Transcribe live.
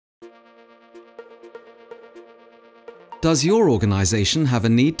Does your organization have a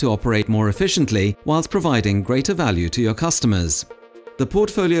need to operate more efficiently whilst providing greater value to your customers? The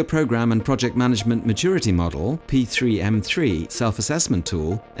Portfolio Program and Project Management Maturity Model, P3M3 Self Assessment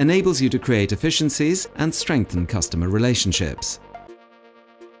Tool, enables you to create efficiencies and strengthen customer relationships.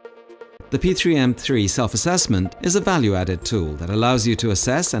 The P3M3 Self Assessment is a value-added tool that allows you to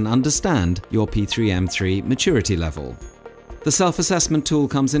assess and understand your P3M3 maturity level. The Self Assessment Tool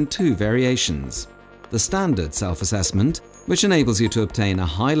comes in two variations. The Standard Self Assessment, which enables you to obtain a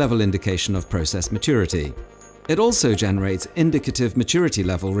high-level indication of process maturity. It also generates indicative maturity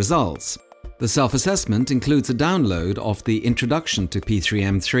level results. The self-assessment includes a download of the Introduction to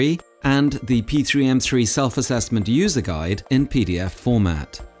P3M3 and the P3M3 Self-Assessment User Guide in PDF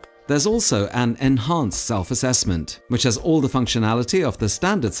format. There's also an Enhanced Self-Assessment, which has all the functionality of the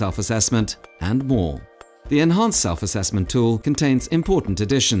Standard Self-Assessment and more. The Enhanced Self-Assessment Tool contains important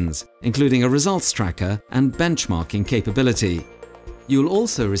additions, including a results tracker and benchmarking capability. You'll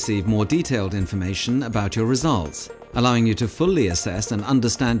also receive more detailed information about your results, allowing you to fully assess and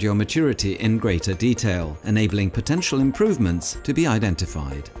understand your maturity in greater detail, enabling potential improvements to be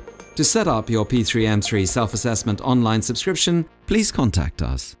identified. To set up your P3M3 Self-Assessment online subscription, please contact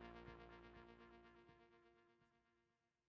us.